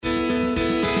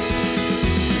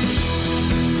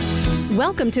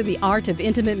Welcome to the Art of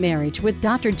Intimate Marriage with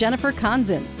Dr. Jennifer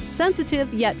Konzen.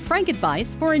 Sensitive yet frank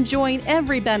advice for enjoying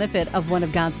every benefit of one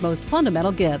of God's most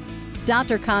fundamental gifts.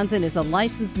 Dr. Konzen is a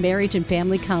licensed marriage and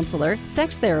family counselor,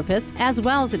 sex therapist, as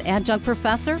well as an adjunct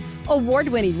professor,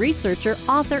 award-winning researcher,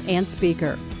 author, and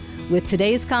speaker. With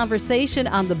today's conversation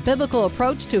on the biblical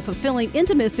approach to fulfilling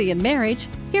intimacy in marriage,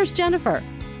 here's Jennifer.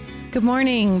 Good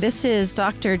morning. This is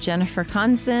Dr. Jennifer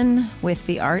Konzen with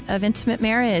the Art of Intimate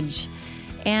Marriage.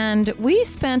 And we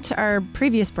spent our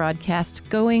previous broadcast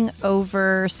going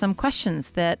over some questions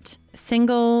that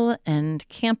single and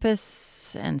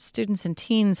campus and students and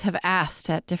teens have asked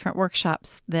at different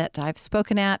workshops that I've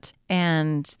spoken at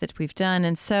and that we've done.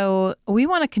 And so we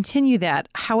want to continue that.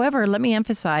 However, let me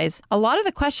emphasize, a lot of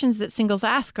the questions that singles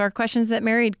ask are questions that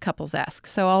married couples ask.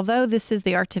 So although this is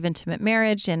the Art of Intimate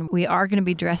Marriage and we are going to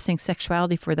be addressing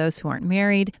sexuality for those who aren't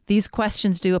married, these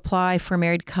questions do apply for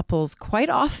married couples quite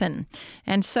often.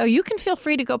 And so you can feel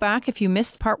free to go back. If you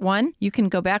missed part one, you can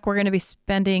go back. We're going to be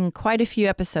spending quite a few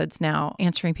episodes now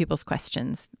answering people's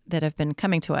questions that have been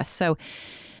coming to us. So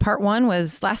part one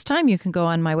was last time. You can go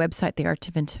on my website, The Art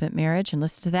of Intimate Marriage, and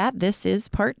listen to that. This is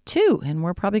part two, and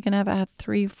we're probably going to have a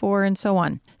 3, 4, and so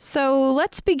on. So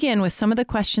let's begin with some of the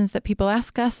questions that people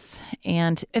ask us.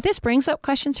 And if this brings up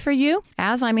questions for you,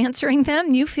 as I'm answering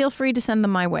them, you feel free to send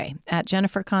them my way at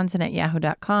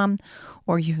jenniferkonzen@yahoo.com,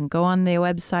 or you can go on the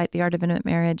website, The Art of Intimate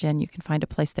Marriage, and you can find a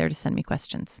place there to send me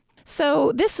questions.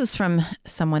 So this is from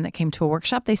someone that came to a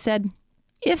workshop. They said,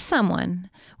 if someone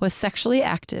was sexually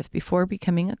active before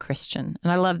becoming a Christian,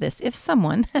 and I love this, if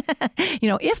someone,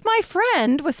 if my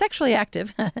friend was sexually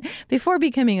active before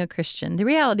becoming a Christian, the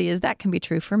reality is that can be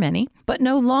true for many, but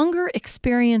no longer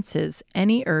experiences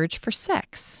any urge for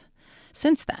sex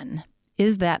since then.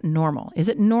 Is that normal? Is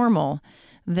it normal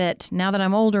that now that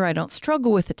I'm older, I don't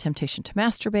struggle with the temptation to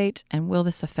masturbate? And will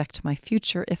this affect my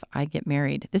future if I get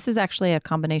married? This is actually a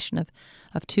combination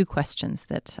of two questions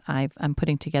that I'm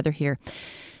putting together here.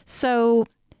 So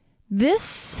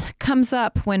this comes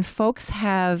up when folks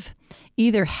have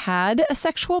either had a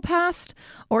sexual past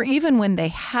or even when they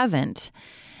haven't,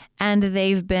 and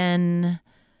they've been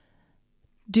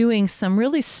doing some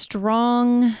really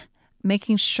strong,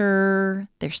 making sure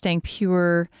they're staying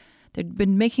pure. They've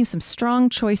been making some strong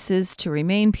choices to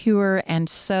remain pure, and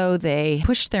so they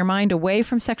push their mind away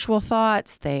from sexual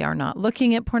thoughts. They are not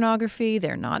looking at pornography.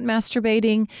 They're not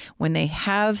masturbating. When they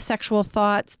have sexual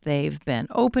thoughts, they've been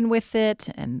open with it,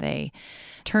 and they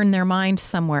turn their mind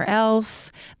somewhere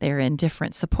else. They're in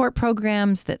different support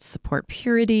programs that support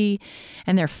purity,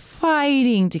 and they're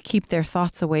fighting to keep their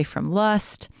thoughts away from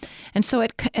lust. And so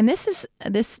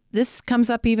this comes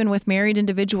up even with married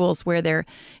individuals where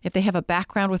if they have a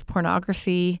background with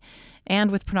pornography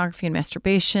and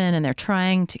masturbation, and they're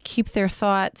trying to keep their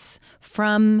thoughts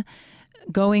from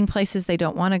going places they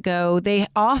don't want to go, they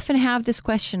often have this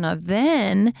question of,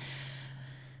 then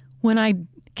when I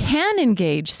can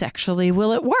engage sexually,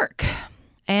 will it work?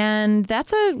 And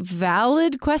that's a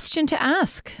valid question to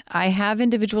ask. I have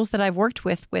individuals that I've worked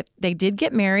with, they did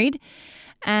get married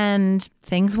and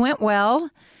things went well.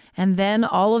 And then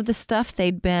all of the stuff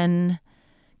they'd been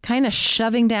kind of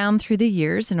shoving down through the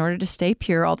years in order to stay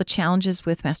pure, all the challenges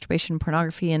with masturbation,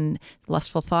 pornography, and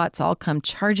lustful thoughts all come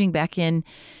charging back in,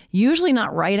 usually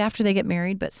not right after they get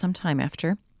married, but sometime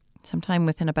after. Sometime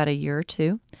within about a year or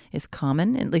two is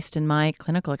common, at least in my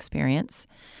clinical experience.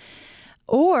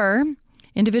 Or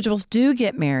individuals do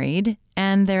get married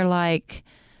and they're like,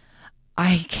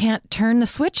 I can't turn the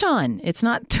switch on. It's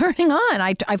not turning on.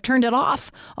 I've turned it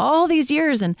off all these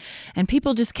years. And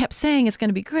people just kept saying, it's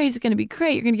going to be great. It's going to be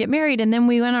great. You're going to get married. And then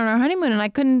we went on our honeymoon and I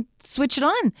couldn't switch it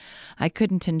on. I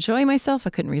couldn't enjoy myself.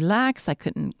 I couldn't relax. I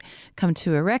couldn't come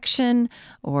to erection,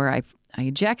 or I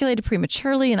ejaculated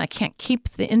prematurely and I can't keep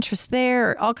the interest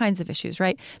there, or all kinds of issues,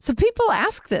 right? So people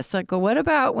ask this, like, well, what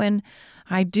about when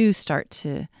I do start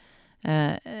to,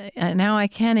 now I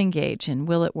can engage, and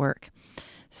will it work?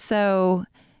 So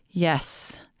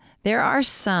yes, there are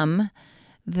some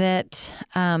that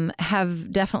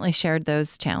have definitely shared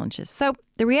those challenges. So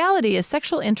the reality is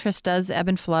sexual interest does ebb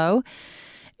and flow,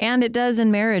 and it does in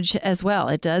marriage as well.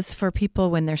 It does for people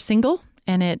when they're single,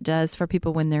 and it does for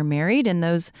people when they're married. And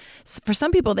for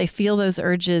some people, they feel those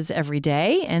urges every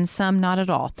day, and some not at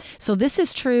all. So this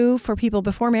is true for people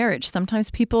before marriage.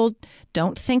 Sometimes people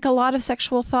don't think a lot of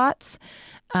sexual thoughts,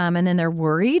 and then they're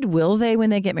worried, will they when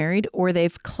they get married? Or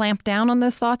they've clamped down on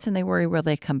those thoughts and they worry, will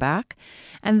they come back?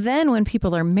 And then when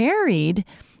people are married,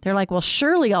 they're like, well,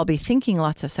 surely I'll be thinking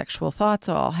lots of sexual thoughts,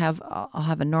 or I'll have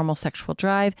a normal sexual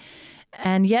drive.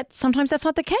 And yet sometimes that's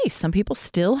not the case. Some people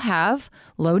still have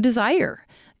low desire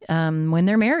when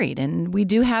they're married. And we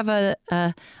do have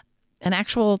a an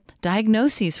actual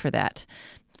diagnosis for that.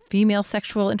 Female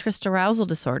sexual interest arousal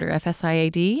disorder,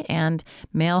 FSIAD, and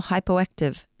male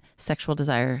hypoactive sexual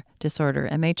desire disorder,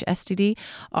 MHSDD,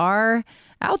 are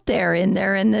out there, and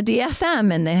they're in the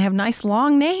DSM, and they have nice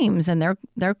long names, and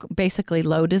they're basically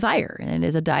low desire, and it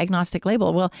is a diagnostic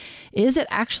label. Well, is it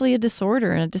actually a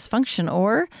disorder and a dysfunction,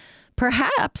 or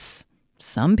perhaps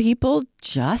some people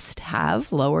just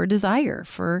have lower desire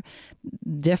for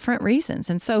different reasons?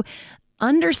 And so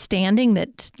understanding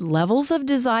that levels of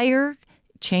desire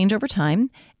change over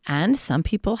time, and some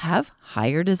people have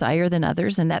higher desire than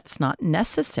others, and that's not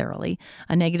necessarily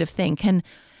a negative thing,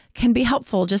 can be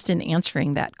helpful just in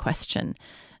answering that question.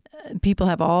 People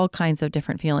have all kinds of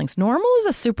different feelings. Normal is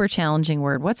a super challenging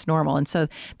word. What's normal? And so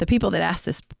the people that asked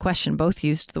this question both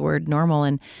used the word normal,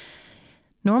 and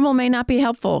normal may not be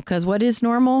helpful, because what is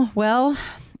normal? Well,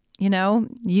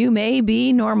 you may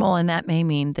be normal, and that may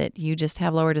mean that you just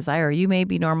have lower desire. You may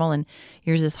be normal and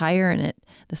yours is higher, and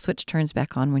the switch turns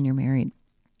back on when you're married.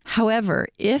 However,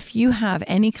 if you have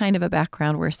any kind of a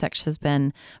background where sex has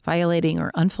been violating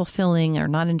or unfulfilling or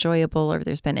not enjoyable, or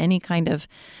there's been any kind of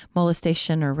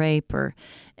molestation or rape or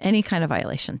any kind of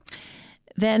violation,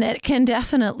 then it can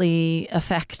definitely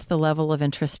affect the level of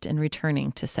interest in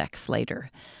returning to sex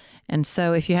later. And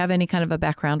so if you have any kind of a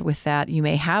background with that, you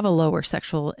may have a lower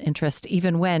sexual interest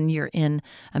even when you're in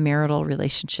a marital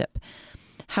relationship.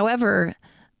 However,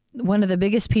 one of the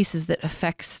biggest pieces that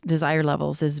affects desire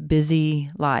levels is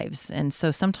busy lives. And so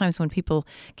sometimes when people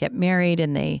get married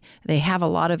and they have a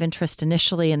lot of interest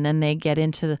initially, and then they get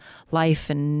into life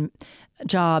and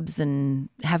jobs and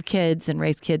have kids and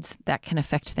raise kids, that can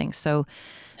affect things. So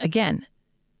again,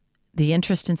 the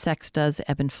interest in sex does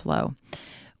ebb and flow.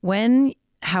 When,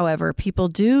 however, people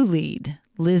do lead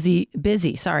busy,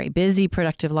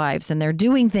 productive lives, and they're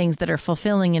doing things that are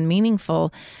fulfilling and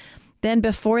meaningful, then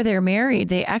before they're married,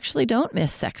 they actually don't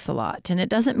miss sex a lot. And it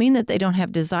doesn't mean that they don't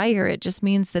have desire. It just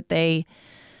means that they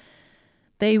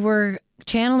were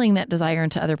channeling that desire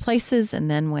into other places. And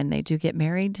then when they do get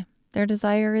married, their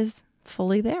desire is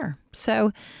fully there.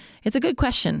 So it's a good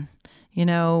question.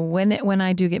 When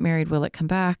I do get married, will it come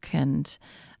back? And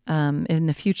in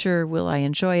the future, will I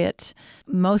enjoy it?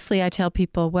 Mostly I tell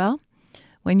people, well,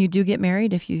 when you do get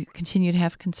married, if you continue to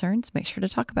have concerns, make sure to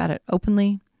talk about it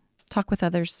openly, talk with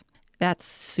others. That's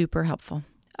super helpful.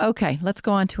 Okay, let's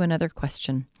go on to another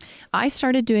question. I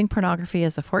started doing pornography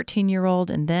as a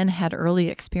 14-year-old and then had early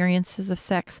experiences of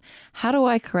sex. How do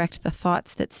I correct the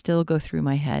thoughts that still go through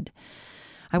my head?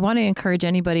 I want to encourage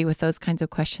anybody with those kinds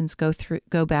of questions,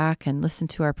 go back and listen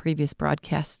to our previous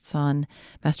broadcasts on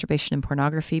masturbation and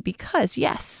pornography, because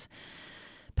yes,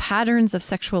 patterns of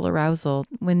sexual arousal,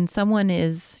 when someone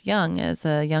is young, as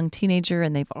a young teenager,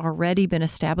 and they've already been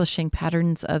establishing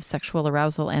patterns of sexual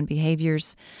arousal and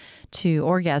behaviors to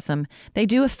orgasm, they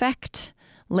do affect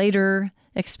later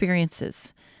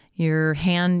experiences.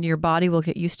 Your body will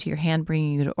get used to your hand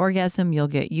bringing you to orgasm. You'll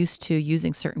get used to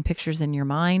using certain pictures in your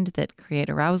mind that create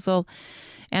arousal.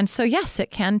 And so, yes,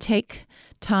 it can take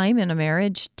time in a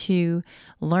marriage to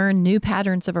learn new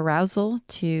patterns of arousal,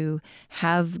 to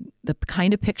have the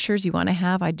kind of pictures you want to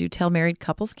have. I do tell married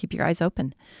couples, keep your eyes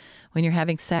open when you're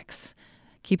having sex.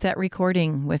 Keep that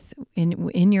recording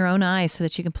in your own eyes so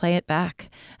that you can play it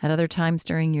back at other times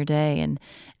during your day,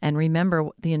 and remember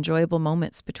the enjoyable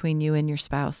moments between you and your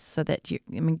spouse, so that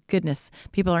goodness,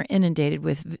 people are inundated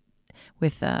with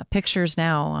pictures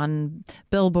now on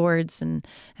billboards, and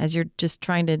as you're just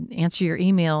trying to answer your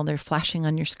email, they're flashing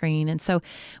on your screen. And so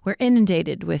we're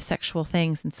inundated with sexual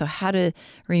things. And so how to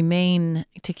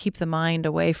keep the mind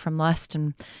away from lust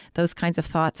and those kinds of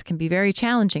thoughts can be very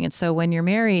challenging. And so when you're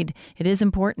married, it is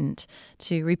important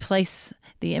to replace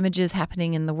the images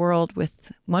happening in the world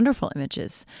with wonderful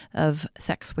images of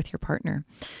sex with your partner.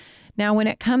 Now, when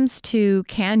it comes to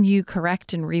can you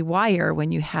correct and rewire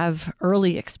when you have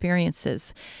early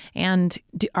experiences, and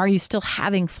are you still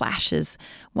having flashes?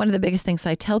 One of the biggest things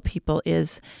I tell people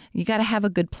is you got to have a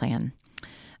good plan.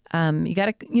 You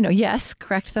got to, yes,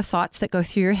 correct the thoughts that go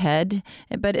through your head,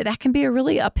 but that can be a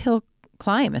really uphill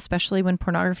climb, especially when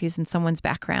pornography is in someone's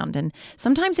background. And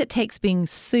sometimes it takes being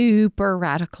super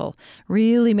radical,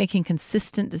 really making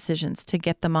consistent decisions to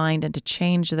get the mind and to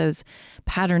change those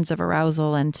patterns of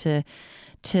arousal, and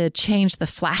to change the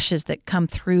flashes that come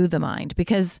through the mind.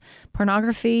 Because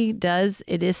pornography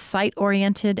it is sight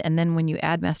oriented. And then when you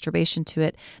add masturbation to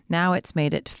it, now it's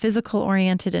made it physical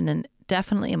oriented, and then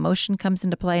definitely emotion comes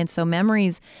into play. And so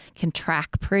memories can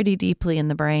track pretty deeply in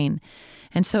the brain.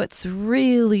 And so it's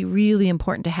really, really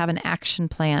important to have an action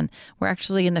plan. We're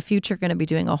actually in the future going to be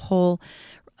doing a whole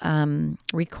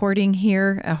recording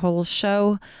here, a whole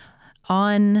show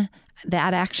on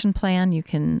that action plan, you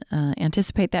can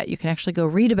anticipate that. You can actually go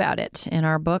read about it in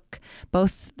our book,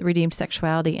 both Redeemed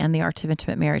Sexuality and The Art of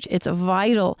Intimate Marriage. It's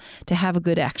vital to have a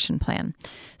good action plan.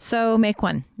 So make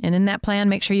one. And in that plan,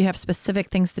 make sure you have specific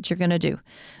things that you're going to do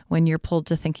when you're pulled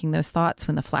to thinking those thoughts,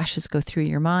 when the flashes go through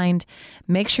your mind.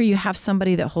 Make sure you have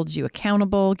somebody that holds you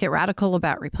accountable. Get radical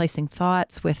about replacing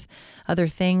thoughts with other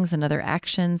things and other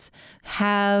actions.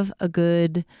 Have a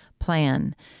good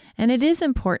plan. And it is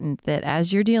important that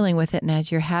as you're dealing with it and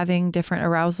as you're having different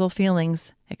arousal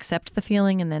feelings, accept the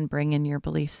feeling and then bring in your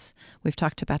beliefs. We've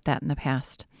talked about that in the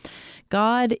past.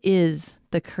 God is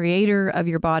the creator of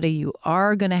your body. You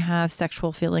are going to have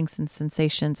sexual feelings and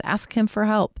sensations. Ask him for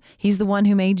help. He's the one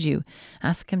who made you.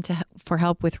 Ask him for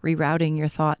help with rerouting your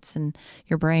thoughts and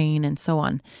your brain and so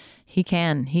on. He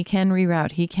can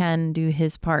reroute. He can do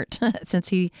his part since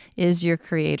he is your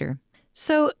creator.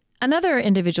 So another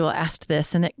individual asked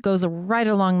this, and it goes right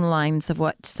along the lines of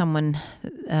what someone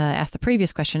asked the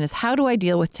previous question, is how do I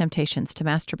deal with temptations to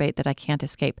masturbate that I can't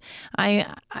escape?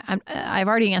 I've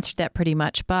already answered that pretty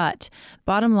much, but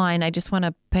bottom line, I just want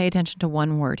to pay attention to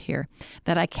one word here,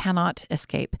 that I cannot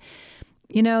escape.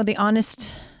 You know,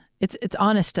 it's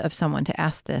honest of someone to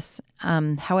ask this.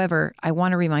 However, I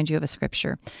want to remind you of a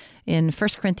scripture in 1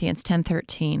 Corinthians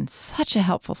 10:13, such a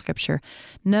helpful scripture.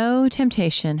 No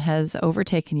temptation has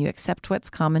overtaken you except what's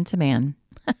common to man.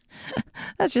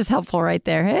 That's just helpful right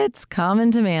there. It's common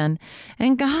to man.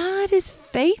 And God is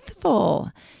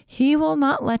faithful. He will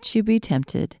not let you be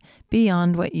tempted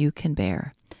beyond what you can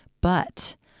bear.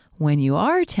 But when you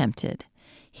are tempted,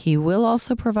 he will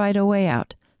also provide a way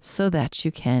out so that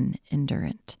you can endure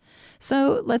it.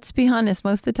 So let's be honest,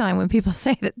 most of the time when people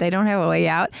say that they don't have a way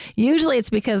out, usually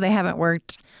it's because they haven't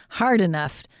worked hard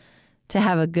enough to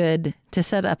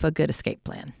set up a good escape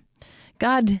plan.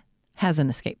 God has an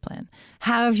escape plan.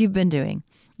 How have you been doing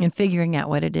in figuring out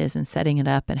what it is and setting it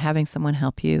up and having someone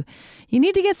help you? You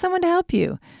need to get someone to help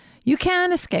you. You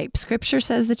can escape. Scripture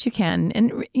says that you can.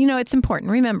 And, you know, it's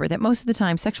important. Remember that most of the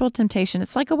time, sexual temptation,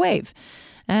 it's like a wave.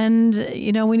 And,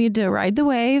 you know, we need to ride the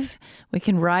wave. We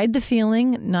can ride the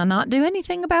feeling, not do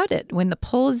anything about it. When the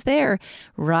pull is there,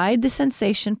 ride the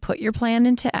sensation, put your plan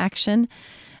into action.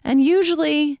 And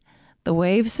usually the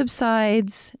wave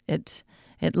subsides, it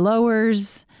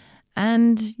lowers,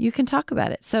 and you can talk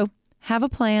about it. So have a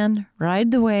plan,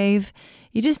 ride the wave.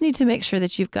 You just need to make sure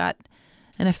that you've got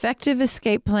an effective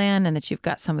escape plan and that you've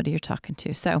got somebody you're talking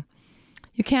to. So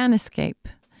you can escape.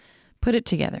 Put it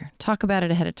together. Talk about it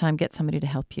ahead of time. Get somebody to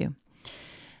help you.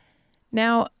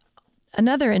 Now,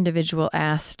 another individual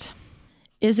asked,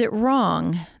 is it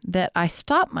wrong that I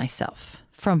stop myself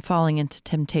from falling into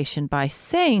temptation by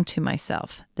saying to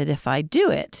myself that if I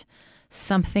do it,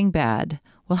 something bad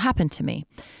will happen to me?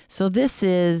 So this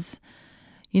is,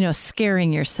 you know,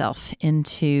 scaring yourself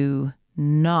into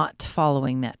not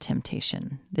following that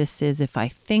temptation. This is, if I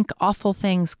think awful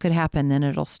things could happen, then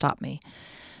it'll stop me.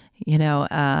 You know,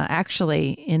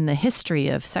 actually, in the history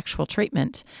of sexual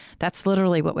treatment, that's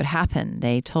literally what would happen.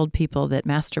 They told people that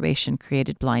masturbation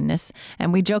created blindness,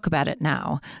 and we joke about it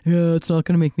now. Yeah, it's not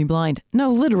going to make me blind.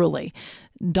 No, literally.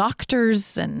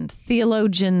 Doctors and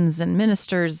theologians and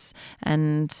ministers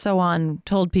and so on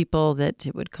told people that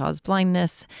it would cause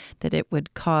blindness, that it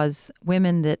would cause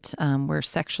women that were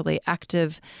sexually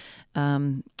active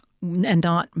and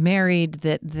not married,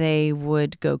 that they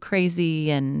would go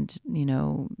crazy and, you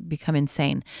know, become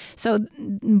insane. So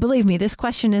believe me, this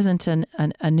question isn't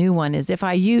a new one, is if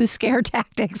I use scare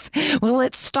tactics, will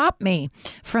it stop me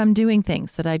from doing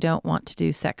things that I don't want to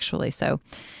do sexually? So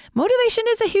motivation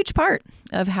is a huge part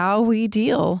of how we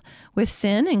deal with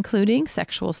sin, including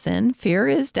sexual sin. Fear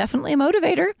is definitely a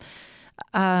motivator.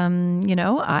 You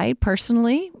know, I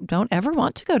personally don't ever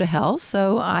want to go to hell,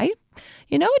 so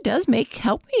it does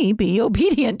help me be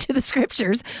obedient to the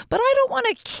scriptures, but I don't want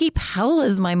to keep hell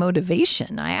as my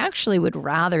motivation. I actually would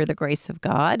rather the grace of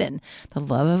God and the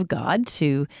love of God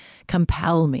to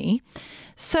compel me.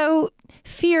 So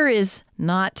fear is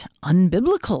not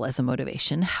unbiblical as a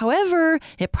motivation. However,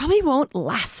 it probably won't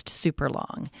last super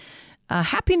long.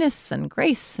 Happiness and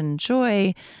grace and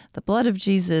joy, the blood of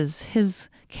Jesus, his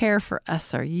care for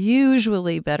us are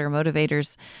usually better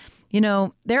motivators. You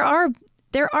know, there are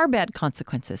bad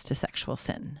consequences to sexual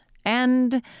sin,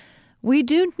 and we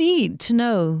do need to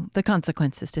know the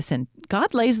consequences to sin.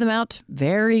 God lays them out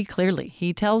very clearly.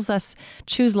 He tells us,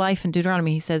 choose life in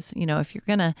Deuteronomy. He says, you know, if you're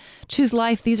going to choose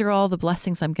life, these are all the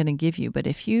blessings I'm going to give you. But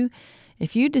if you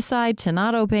decide to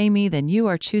not obey me, then you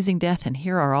are choosing death, and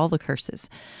here are all the curses.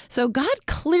 So God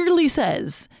clearly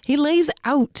says, he lays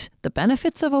out the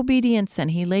benefits of obedience, and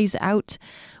he lays out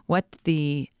what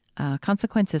the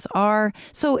consequences are.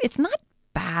 So it's not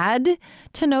bad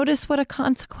to notice what a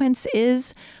consequence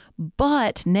is,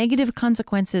 but negative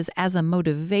consequences as a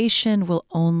motivation will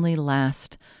only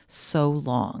last so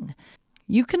long.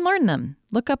 You can learn them.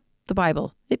 Look up the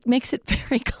Bible. It makes it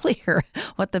very clear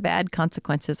what the bad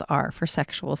consequences are for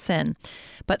sexual sin.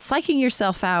 But psyching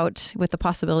yourself out with the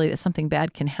possibility that something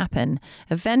bad can happen,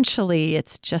 eventually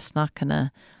it's just not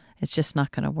gonna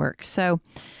work. So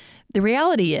the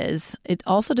reality is, it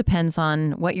also depends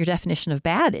on what your definition of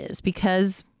bad is,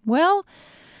 because, well,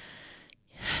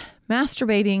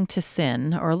 masturbating to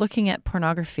sin or looking at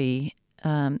pornography,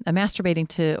 masturbating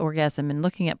to orgasm and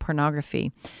looking at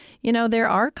pornography, there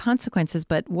are consequences,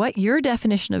 but what your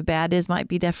definition of bad is might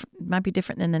be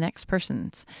different than the next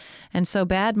person's. And so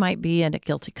bad might be a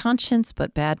guilty conscience,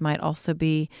 but bad might also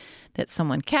be that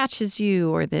someone catches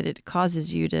you or that it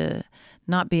causes you to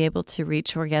not be able to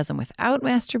reach orgasm without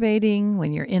masturbating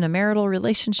when you're in a marital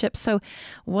relationship. So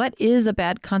what is a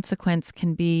bad consequence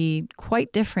can be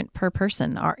quite different per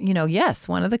person. Yes,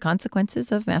 one of the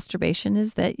consequences of masturbation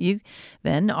is that you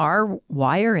then are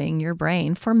wiring your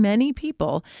brain, for many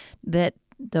people, that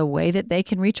the way that they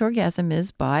can reach orgasm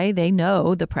is they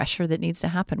know the pressure that needs to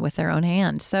happen with their own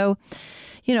hand. So,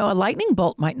 a lightning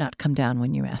bolt might not come down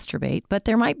when you masturbate, but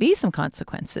there might be some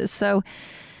consequences. So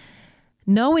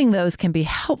knowing those can be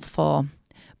helpful,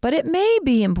 but it may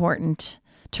be important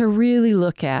to really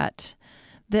look at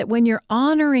that when you're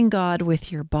honoring God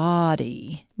with your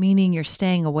body, meaning you're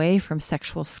staying away from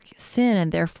sexual sin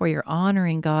and therefore you're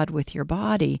honoring God with your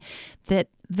body,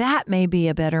 that may be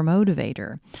a better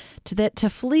motivator. To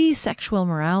flee sexual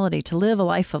immorality, to live a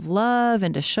life of love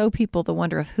and to show people the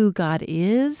wonder of who God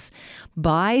is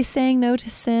by saying no to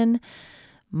sin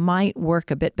might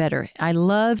work a bit better. I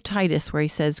love Titus, where he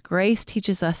says, grace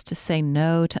teaches us to say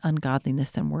no to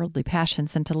ungodliness and worldly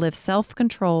passions and to live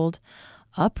self-controlled,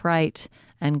 upright,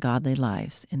 and godly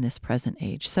lives in this present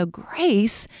age. So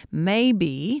grace may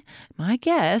be, my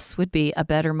guess, would be a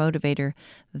better motivator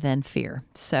than fear.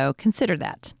 So consider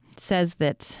that. It says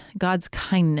that God's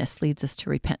kindness leads us to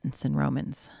repentance in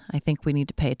Romans. I think we need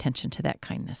to pay attention to that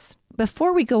kindness.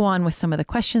 Before we go on with some of the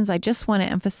questions, I just want to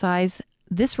emphasize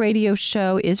this radio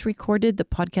show is recorded. The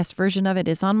podcast version of it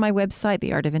is on my website,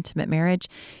 The Art of Intimate Marriage.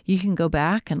 You can go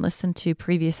back and listen to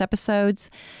previous episodes.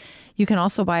 You can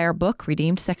also buy our book,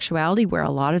 Redeemed Sexuality, where a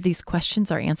lot of these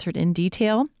questions are answered in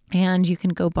detail. And you can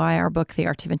go buy our book, The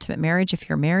Art of Intimate Marriage, if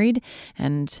you're married.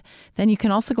 And then you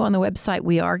can also go on the website.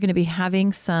 We are going to be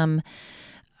having some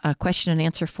question and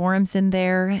answer forums in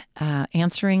there,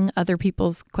 answering other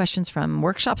people's questions from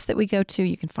workshops that we go to.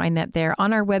 You can find that there.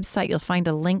 On our website, you'll find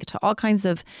a link to all kinds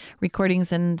of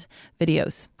recordings and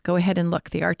videos. Go ahead and look,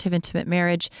 The Art of Intimate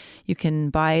Marriage. You can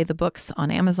buy the books on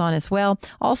Amazon as well.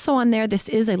 Also on there, this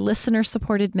is a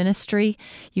listener-supported ministry.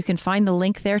 You can find the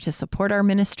link there to support our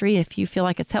ministry if you feel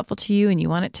like it's helpful to you and you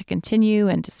want it to continue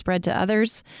and to spread to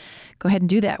others. Go ahead and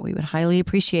do that. We would highly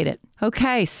appreciate it.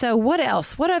 Okay, so what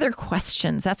else? What other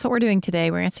questions? That's what we're doing today.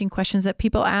 We're answering questions that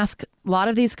people ask. A lot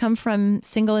of these come from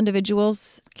single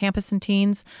individuals, campus and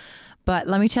teens. But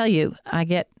let me tell you, I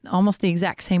get almost the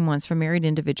exact same ones from married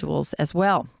individuals as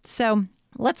well. So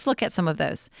let's look at some of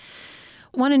those.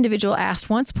 One individual asked,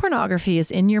 once pornography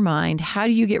is in your mind, how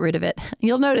do you get rid of it?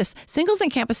 You'll notice singles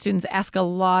and campus students ask a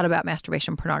lot about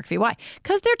masturbation and pornography. Why?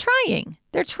 Because they're trying.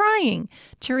 They're trying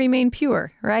to remain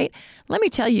pure, right? Let me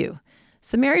tell you,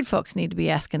 some married folks need to be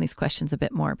asking these questions a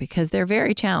bit more because they're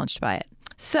very challenged by it.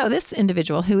 So this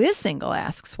individual who is single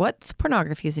asks, what's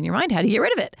pornography is in your mind? How do you get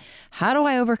rid of it? How do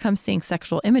I overcome seeing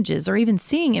sexual images or even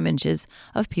seeing images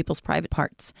of people's private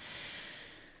parts?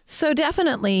 So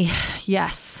definitely,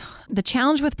 yes. The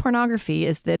challenge with pornography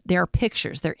is that there are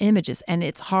pictures, there are images, and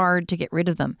it's hard to get rid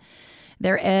of them.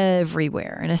 They're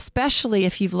everywhere. And especially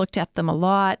if you've looked at them a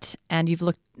lot and you've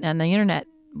looked on the internet,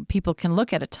 people can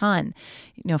look at a ton.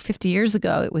 50 years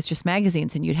ago, it was just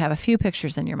magazines and you'd have a few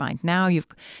pictures in your mind. Now you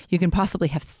can possibly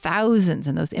have thousands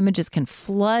and those images can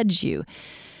flood you.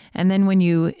 And then when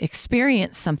you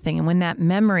experience something and when that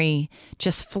memory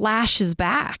just flashes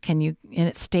back and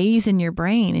it stays in your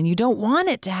brain and you don't want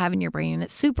it to have in your brain and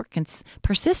it's super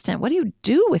persistent, what do you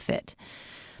do with it?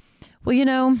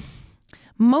 Well,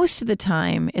 most of the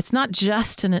time, it's not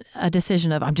just a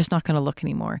decision of, I'm just not going to look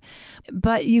anymore.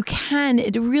 But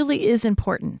it really is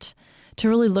important to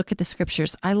really look at the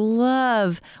scriptures. I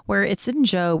love where it's in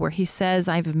Job where he says,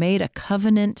 I've made a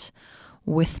covenant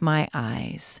with my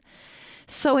eyes.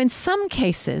 So in some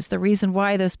cases, the reason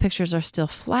why those pictures are still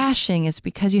flashing is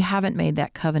because you haven't made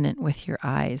that covenant with your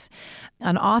eyes.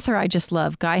 An author I just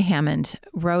love, Guy Hammond,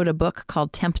 wrote a book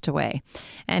called Tempt Away,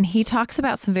 and he talks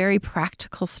about some very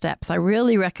practical steps. I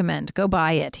really recommend go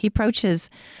buy it. He approaches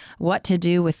what to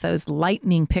do with those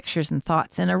lightning pictures and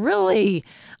thoughts in a really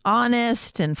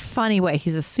honest and funny way.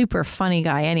 He's a super funny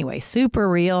guy anyway, super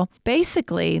real.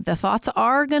 Basically, the thoughts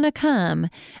are going to come.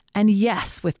 And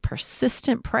yes, with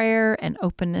persistent prayer and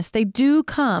openness, they do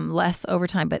come less over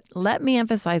time. But let me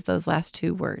emphasize those last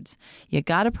two words. You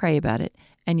got to pray about it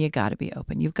and you got to be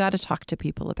open. You've got to talk to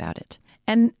people about it.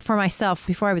 And for myself,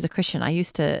 before I was a Christian, I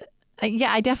used to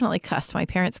I definitely cussed. My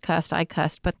parents cussed. I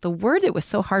cussed. But the word that was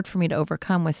so hard for me to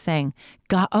overcome was saying,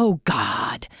 God, oh,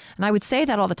 God. And I would say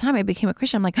that all the time. I became a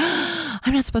Christian. I'm like, oh,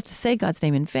 I'm not supposed to say God's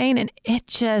name in vain. And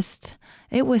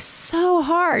it was so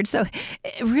hard. So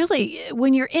really,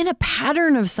 when you're in a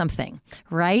pattern of something,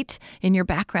 right, in your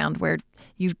background where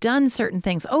you've done certain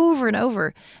things over and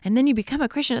over, and then you become a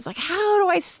Christian, it's like, how do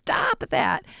I stop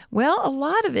that? Well, a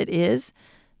lot of it is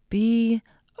be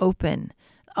open.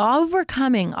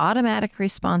 Overcoming automatic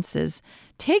responses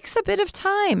takes a bit of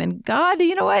time. And God,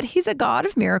 you know what? He's a God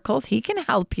of miracles. He can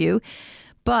help you.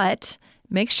 But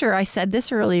make sure, I said this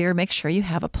earlier, make sure you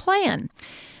have a plan.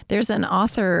 There's an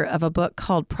author of a book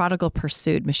called Prodigal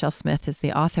Pursued. Michelle Smith is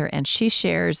the author, and she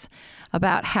shares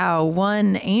about how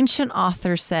one ancient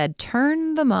author said,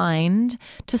 turn the mind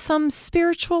to some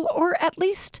spiritual or at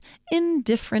least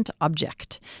indifferent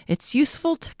object. It's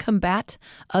useful to combat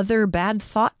other bad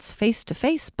thoughts face to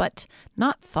face, but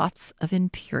not thoughts of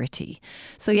impurity.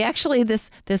 So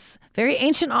this very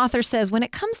ancient author says, when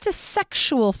it comes to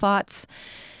sexual thoughts,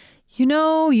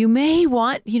 you may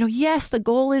want, yes, the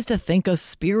goal is to think a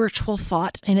spiritual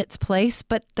thought in its place,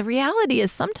 but the reality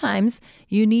is sometimes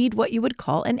you need what you would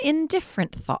call an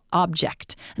indifferent thought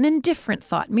object, an indifferent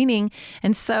thought, meaning,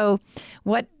 and so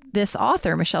what this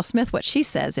author, Michelle Smith, what she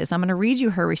says is, I'm going to read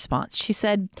you her response. She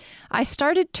said, I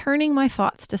started turning my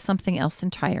thoughts to something else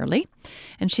entirely.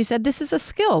 And she said, this is a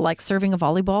skill like serving a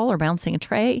volleyball or bouncing a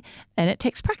tray, and it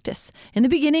takes practice. In the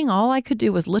beginning, all I could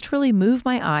do was literally move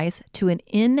my eyes to an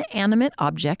inanimate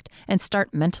object and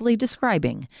start mentally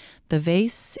describing. The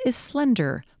vase is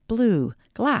slender, blue,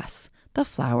 glass. The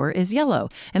flower is yellow.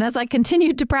 And as I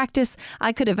continued to practice,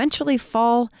 I could eventually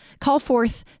call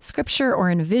forth scripture or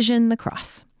envision the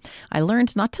cross. I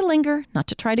learned not to linger, not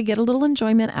to try to get a little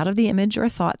enjoyment out of the image or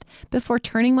thought before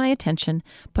turning my attention,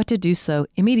 but to do so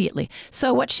immediately.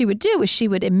 So what she would do is she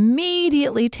would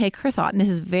immediately take her thought, and this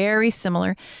is very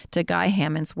similar to Guy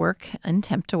Hammond's work in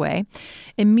Tempt Away,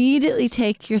 immediately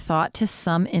take your thought to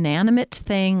some inanimate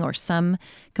thing or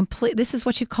this is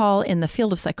what you call in the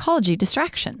field of psychology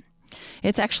distraction.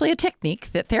 It's actually a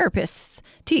technique that therapists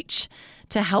teach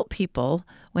to help people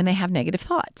when they have negative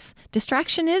thoughts.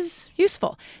 Distraction is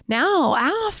useful. Now,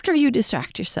 after you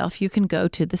distract yourself, you can go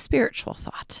to the spiritual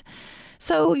thought.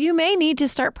 So you may need to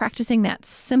start practicing that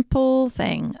simple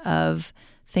thing of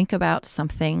think about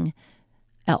something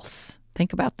else.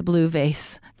 Think about the blue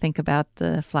vase. Think about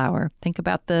the flower. Think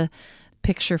about the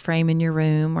picture frame in your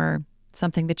room or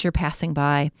something that you're passing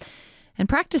by. And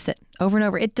practice it over and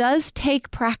over. It does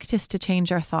take practice to change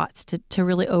our thoughts, to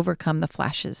really overcome the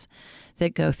flashes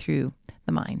that go through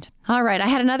the mind. All right, I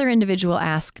had another individual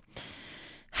ask,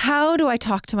 how do I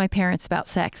talk to my parents about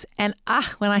sex? And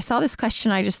when I saw this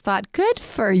question, I just thought, good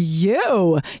for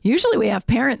you. Usually we have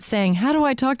parents saying, how do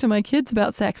I talk to my kids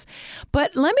about sex?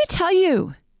 But let me tell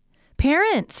you,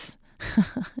 parents,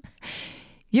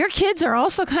 your kids are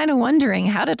also kind of wondering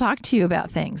how to talk to you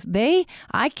about things.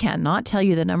 I cannot tell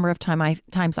you the number of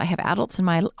times I have adults in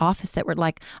my office that were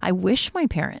like, I wish my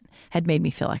parent had made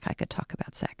me feel like I could talk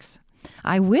about sex.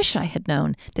 I wish I had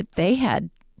known that they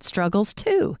had struggles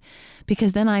too,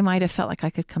 because then I might have felt like I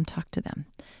could come talk to them.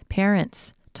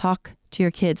 Parents, talk to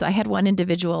your kids. I had one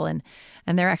individual, and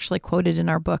they're actually quoted in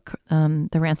our book, The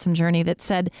Ransom Journey, that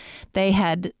said they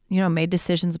had, made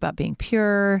decisions about being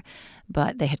pure,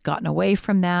 but they had gotten away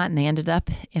from that, and they ended up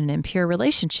in an impure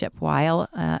relationship while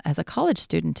as a college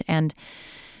student. And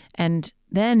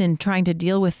then in trying to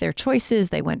deal with their choices,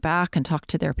 they went back and talked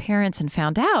to their parents and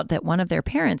found out that one of their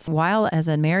parents, while as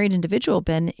a married individual,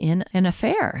 been in an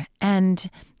affair. And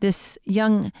this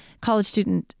young college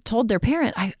student told their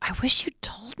parent, I wish you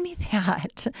told me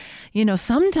that.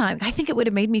 Sometime I think it would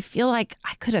have made me feel like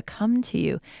I could have come to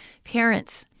you.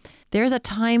 Parents, There's a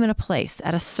time and a place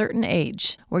at a certain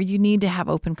age where you need to have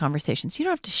open conversations. You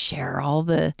don't have to share all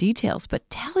the details, but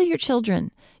tell your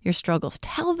children your struggles.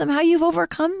 Tell them how you've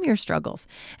overcome your struggles.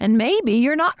 And maybe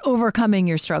you're not overcoming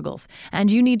your struggles and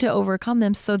you need to overcome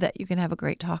them so that you can have a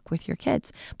great talk with your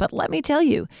kids. But let me tell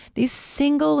you, these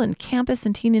single and campus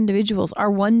and teen individuals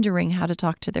are wondering how to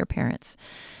talk to their parents.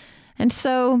 And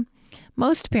so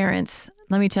most parents,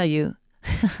 let me tell you,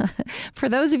 for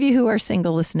those of you who are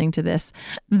single listening to this,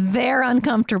 they're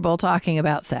uncomfortable talking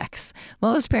about sex.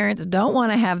 Most parents don't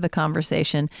want to have the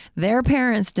conversation. Their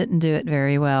parents didn't do it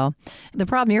very well. The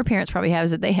problem your parents probably have is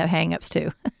that they have hang-ups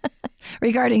too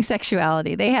regarding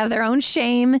sexuality. They have their own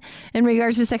shame in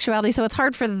regards to sexuality, so it's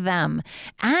hard for them.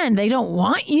 And they don't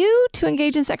want you to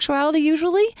engage in sexuality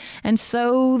usually. And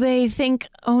so they think,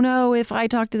 oh no, if I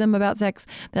talk to them about sex,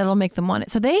 that'll make them want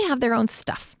it. So they have their own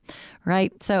stuff.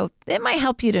 Right? So it might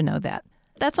help you to know that.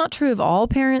 That's not true of all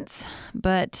parents,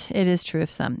 but it is true of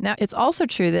some. Now, it's also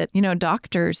true that,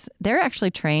 doctors, they're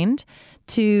actually trained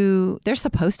they're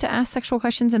supposed to ask sexual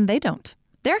questions and they don't.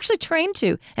 They're actually trained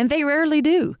to, and they rarely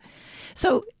do.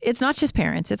 So it's not just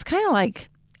parents. It's kind of like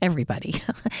everybody.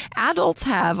 Adults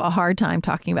have a hard time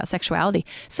talking about sexuality.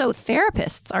 So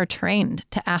therapists are trained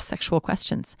to ask sexual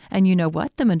questions. And you know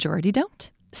what? The majority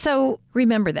don't. So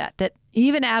remember that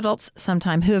even adults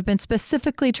sometimes who have been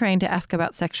specifically trained to ask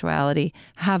about sexuality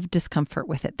have discomfort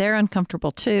with it. They're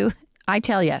uncomfortable too. I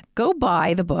tell you, go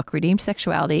buy the book, Redeemed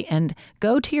Sexuality, and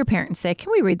go to your parent and say,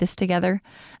 can we read this together?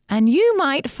 And you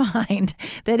might find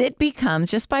that it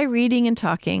becomes, just by reading and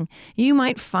talking, you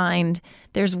might find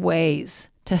there's ways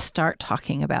to start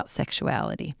talking about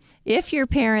sexuality. If your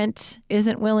parent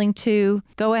isn't willing to,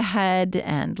 go ahead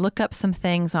and look up some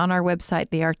things on our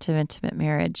website, The Art of Intimate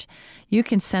Marriage. You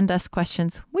can send us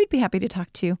questions. We'd be happy to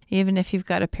talk to you, even if you've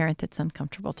got a parent that's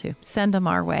uncomfortable too. Send them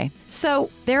our way.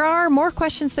 So there are more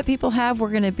questions that people have.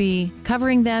 We're going to be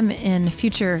covering them in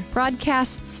future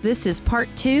broadcasts. This is part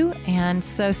 2, and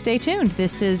so stay tuned.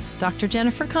 This is Dr.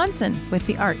 Jennifer Konzen with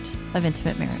The Art of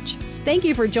Intimate Marriage. Thank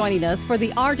you for joining us for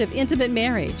The Art of Intimate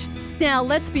Marriage. Now,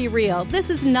 let's be real. This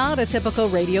is not a typical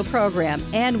radio program,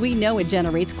 and we know it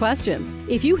generates questions.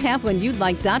 If you have one you'd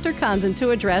like Dr. Konzen to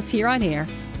address here on air,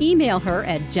 email her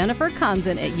at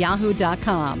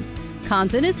jenniferkonzen@yahoo.com.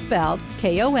 Konzen is spelled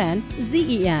Konzen.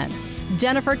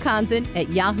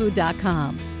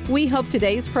 jenniferkonzen@yahoo.com. We hope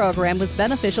today's program was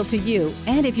beneficial to you,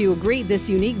 and if you agree this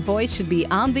unique voice should be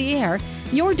on the air,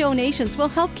 your donations will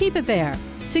help keep it there.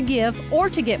 To give or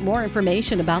to get more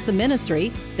information about the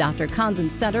ministry, Dr.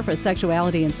 Konzen's Center for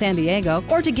Sexuality in San Diego,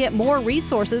 or to get more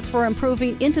resources for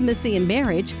improving intimacy in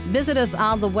marriage, visit us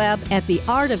on the web at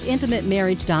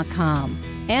theartofintimatemarriage.com.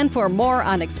 And for more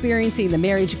on experiencing the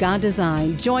marriage God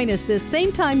designed, join us this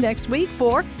same time next week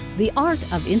for The Art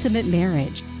of Intimate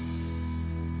Marriage.